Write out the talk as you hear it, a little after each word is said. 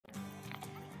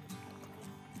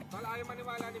Ayaw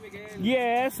maniwala ni Miguel.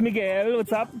 Yes, Miguel,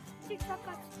 what's up?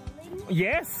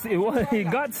 Yes, it was.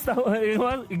 It got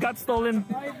stolen. It got stolen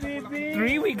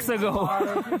 3 weeks ago.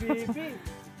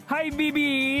 Hi,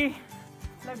 Bibi.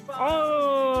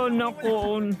 Oh,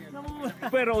 nako.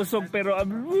 Pero usog, pero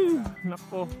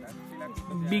nako.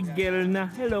 Big girl na.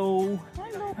 Hello.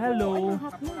 Hello.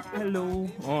 Hello.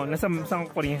 Oh, nasa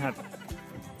ko rin yung hat.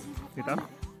 Dito.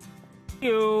 Thank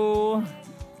you.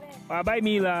 Bye-bye,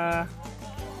 Mila.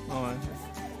 Oh.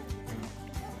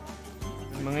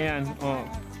 Mga yan. Oh.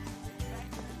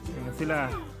 Yan na sila.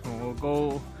 Oh, we'll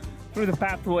go through the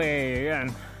pathway.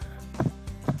 Yan.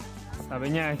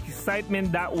 Sabi niya,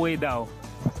 excitement that way daw.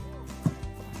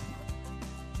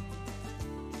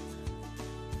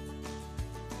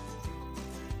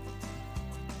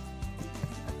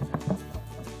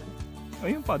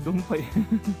 Ayun pa, doon pa eh.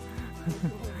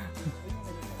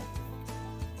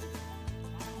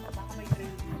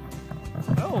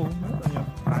 Oh, ano yun?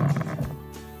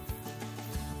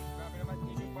 Grabe naman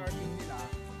yung parking nila.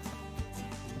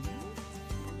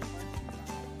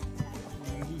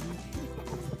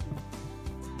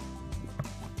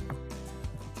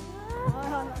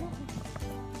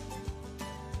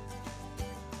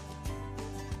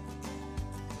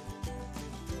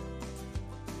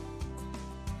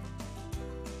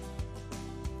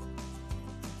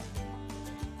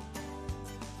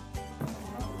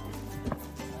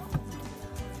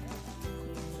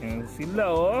 Yan sila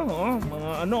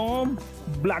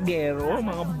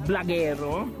mga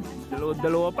vlogero,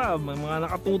 dalawa pa, may mga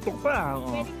nakatutok pa.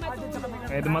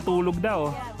 Pwede matulog daw.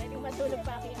 Yeah, pwede matulog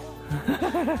pa kayo.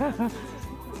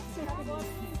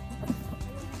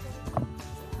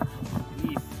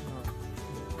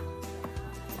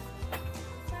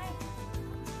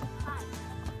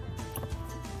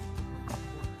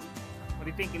 What do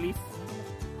you think, Elise?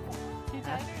 Is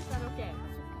that okay?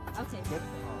 Okay. Good.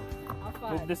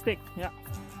 Move the stick, yeah.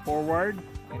 Forward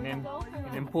and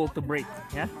then pull to brake.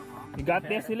 Yeah. You got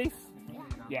this, Elise?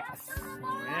 Yes.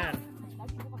 Man.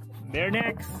 They're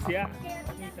next. Yeah.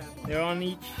 They're on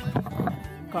each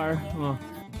car. Oh.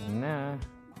 Na.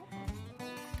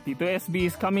 Tito SB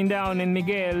is coming down and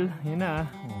Miguel. Yan na.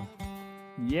 Oh.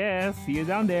 Yes, see you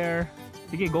down there.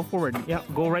 Okay, go forward. Yeah,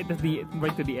 go right to the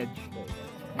edge.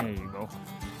 There you go.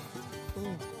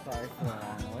 Sorry for the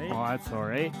long way. Oh, that's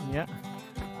alright. Yeah.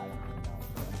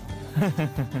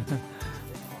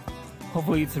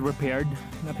 Hopefully it's repaired.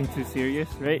 Nothing too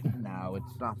serious, right? No,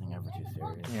 it's nothing ever too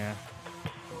serious. Yeah.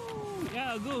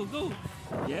 Yeah, go, go.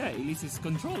 Yeah, Elise is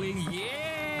controlling.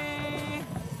 Yeah!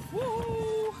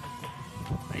 Woo!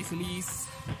 Nice, Elise.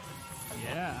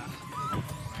 Yeah.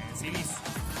 Nice, Elise.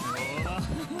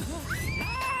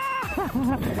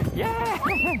 Yeah!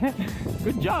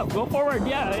 Good job. Go forward.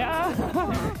 Yeah, yeah.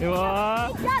 Go,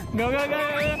 go, go, go,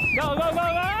 go, go, go,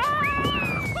 go.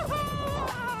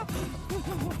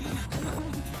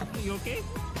 You okay?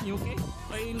 You okay?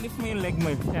 I lift my leg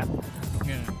mo. Yeah.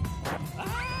 Yeah.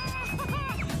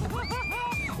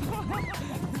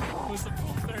 Who's the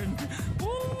full turn?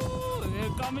 Woo!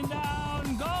 They're coming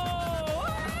down. Go!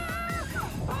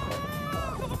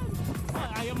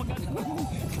 Ayaw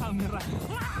camera.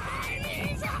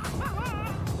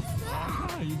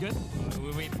 You good?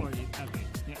 We'll wait for it. Okay.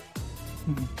 Yeah.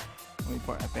 Wait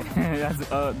for it.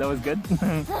 That was good.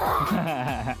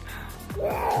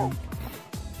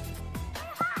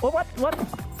 Oh, what?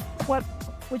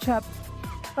 Which hat?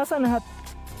 Nasaan na hat?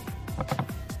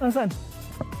 Nasaan?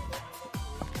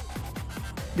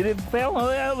 Did it fail?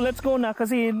 Oh, yeah, let's go na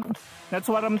kasi that's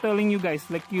what I'm telling you guys.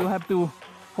 Like you have to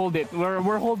hold it.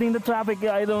 We're holding the traffic.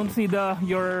 I don't see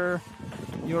your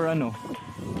ano.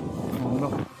 Oh,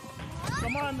 no.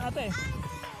 Come on, ate.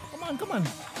 Come on.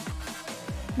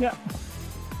 Yeah.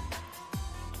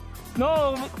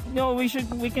 No,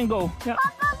 we can go. Yeah.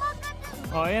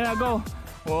 Oh, yeah, go.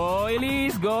 Oh,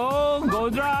 Elise, go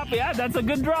drop. Yeah, that's a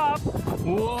good drop.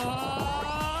 Whoa!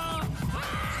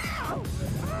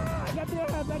 I got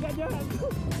your hand.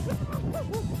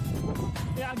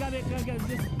 Yeah, I got it.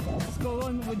 Just go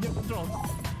on with your control.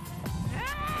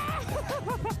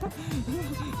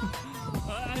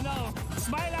 I know.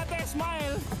 Smile, ate,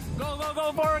 smile. Go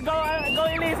forward. Go,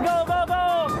 Elise. Go. Go,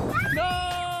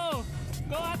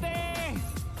 ate.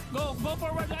 Go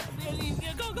forward, Elise.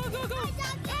 Go.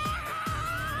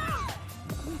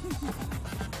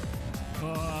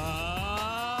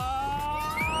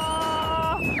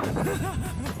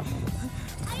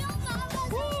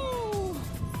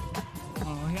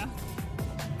 Oh yeah.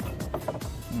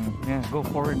 Yeah, go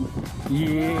forward.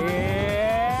 Yeah.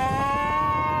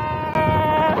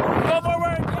 Go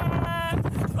forward. Yeah.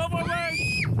 Go forward.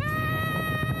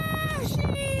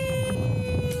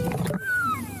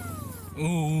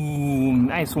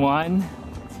 Nice one.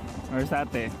 Where's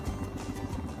Ate?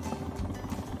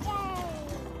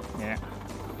 Yeah.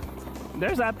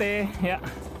 There's Ate. Yeah.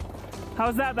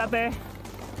 How's that, Ate?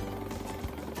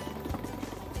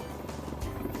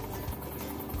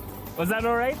 Was that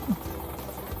alright?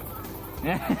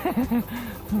 Yeah.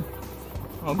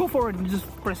 Oh, go forward. Just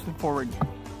press it forward.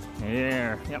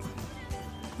 There. Yep.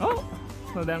 Oh,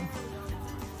 so then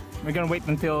we're gonna wait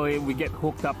until we get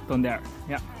hooked up on there.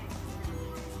 Yeah.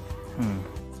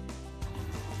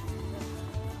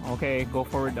 Okay, go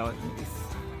forward out.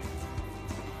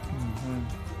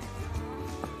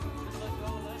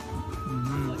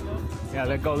 Yeah,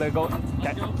 let go.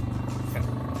 Okay.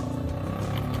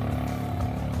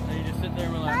 You just sit there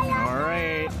and relax.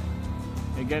 Alright.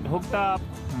 You get hooked up.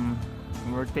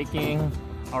 We're taking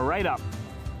a right up.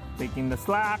 Taking the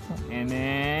slack. And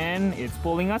then it's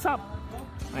pulling us up.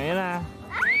 Ayan na.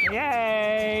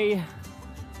 Yay!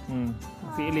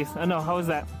 Si Elise. Ano, how was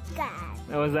that?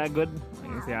 Good. Was that good?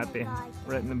 Ayun si Ate.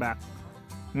 Right in the back.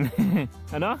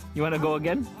 Ano? You wanna go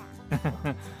again?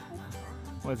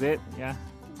 Was it? Yeah.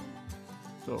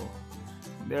 So,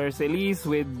 there's Elise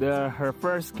with her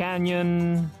first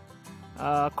canyon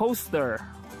coaster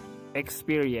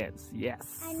experience.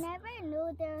 Yes. I never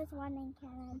knew there was one in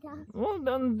Canada. Well,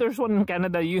 then there's one in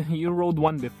Canada. You rode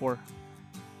one before.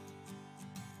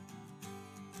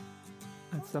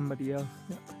 That's somebody else.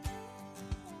 Yeah.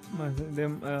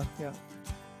 Them. Yeah.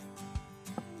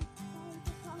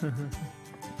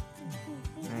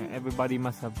 Everybody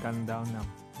must have gone down now.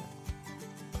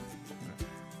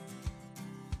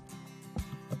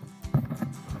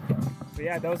 So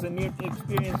yeah, that was a neat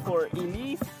experience for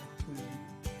Elise,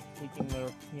 taking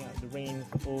the reins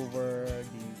over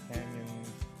the canyon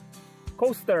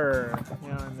coaster.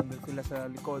 Yeah, nandun sila sa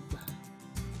likod.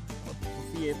 Not to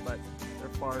see it, but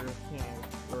they're far,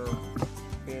 they're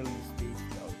fairly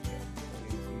spaced out there. So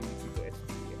you see Tito SP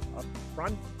up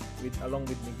front along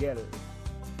with Miguel.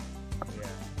 Yeah.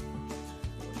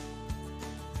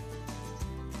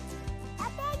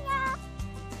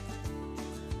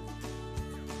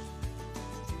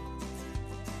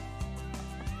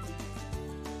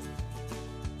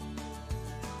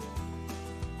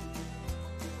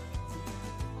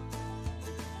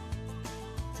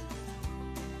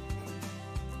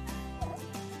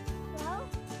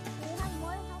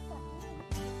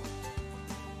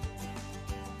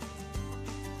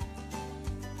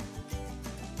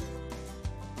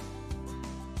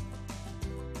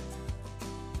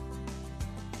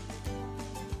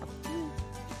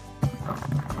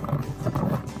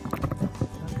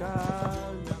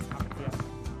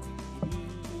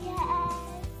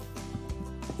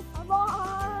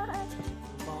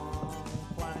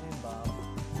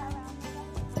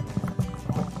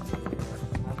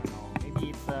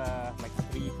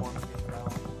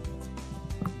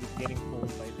 Getting pulled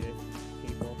by this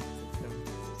cable system.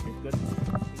 It's good.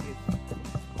 It's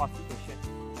cost efficient.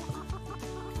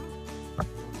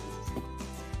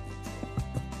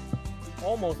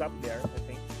 Almost up there, I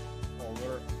think. Oh,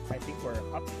 I think we're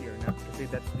up here now. Because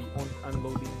that's the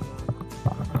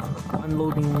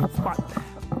unloading spot.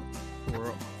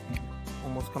 We're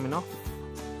almost coming off.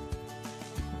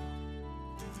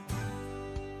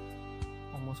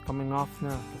 Almost coming off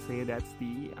now. Kasi that's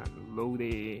the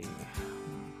unloading.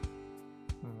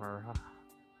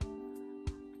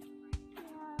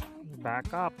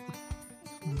 Back up.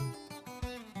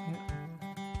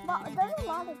 But there's a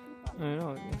lot of people. I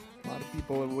know, a lot of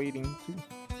people are waiting too.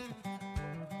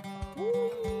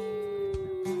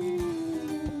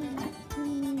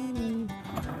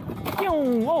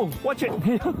 Oh, watch it!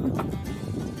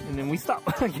 And then we stop.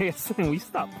 I guess we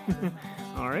stop.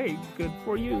 All right, good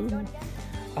for you.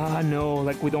 No,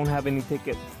 like we don't have any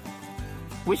tickets.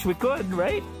 Wish we could,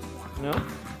 right? No?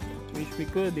 Wish we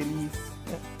could, Elise.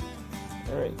 Yeah.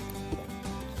 Alright.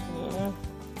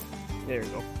 There we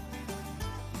go.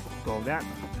 Go that.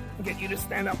 Get you to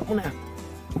stand up.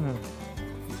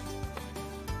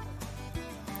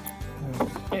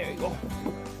 There you go.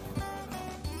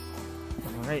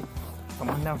 Alright. Come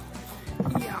on down.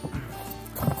 Yeah.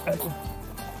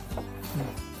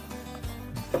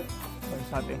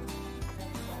 Where's Ate?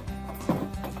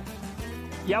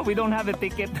 Yeah, we don't have a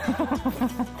ticket.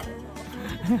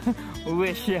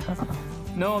 Wish, yeah.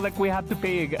 No, like we have to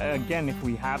pay again if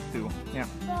we have to. Yeah.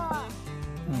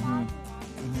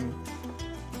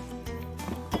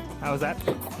 How was that?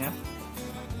 Yeah.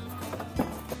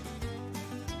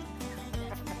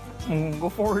 Go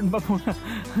forward ba muna?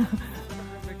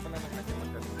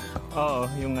 Oo,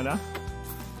 yung ano?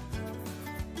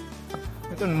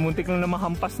 Ito, muntik lang na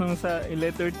mahampas nung sa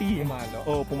letter T. Pumalo?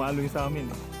 Oo, pumalo yung sa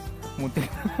amin. Muntik.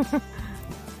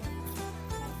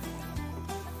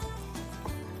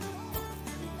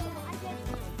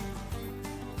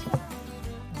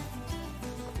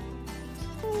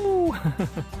 I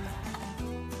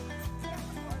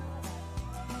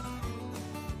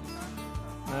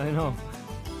know.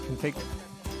 Can take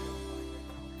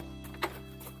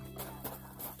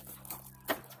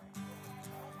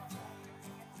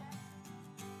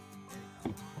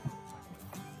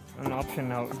an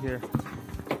option out here.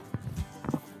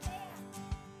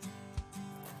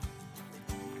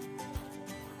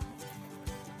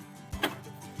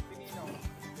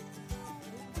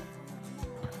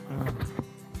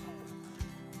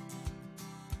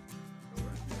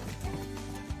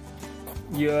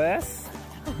 US.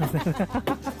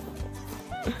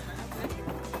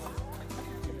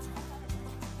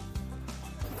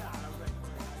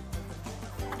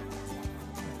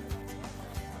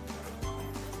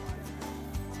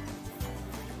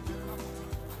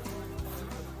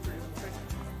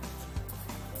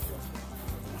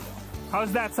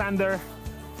 How's that, Sander?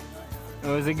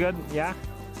 Was it good? Yeah?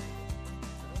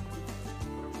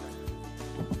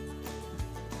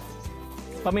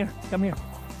 Come here, come here.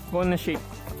 Go in the shape.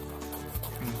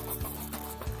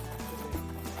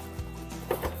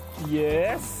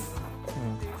 Yes.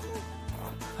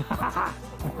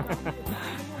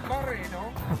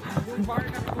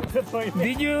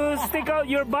 Did you stick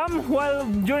out your bum while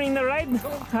during the ride?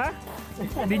 Huh?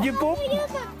 Did you poop?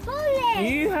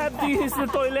 You had to use the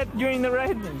toilet during the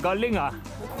ride. Galing ah.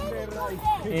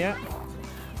 Yeah.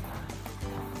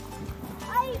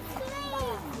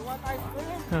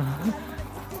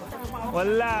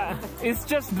 Wala. It's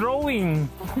just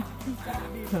drawing.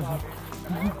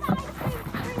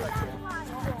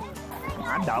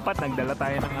 Dapat nagdala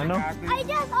tayo ng ano. I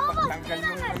just almost did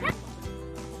on my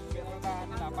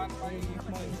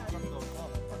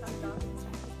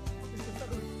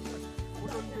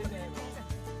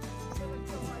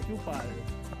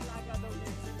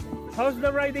How's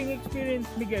the riding experience,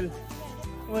 Miguel?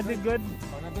 Was it good?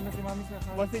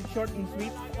 Was it short and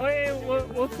sweet? Oy,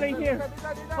 we'll stay here.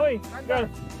 Oy, girl.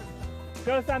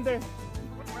 Girl, Sander.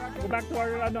 Go back to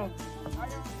our ano.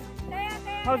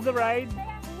 How's the ride?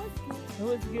 It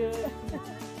was good.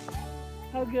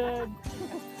 How good?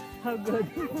 How good?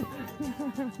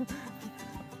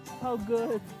 How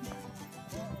good?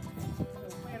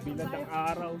 Bilad ang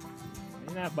araw.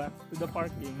 Ayun na ba? To the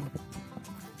parking.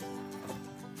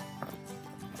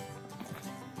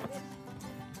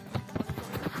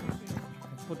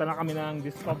 Punta na kami ng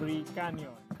Discovery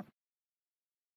Canyon.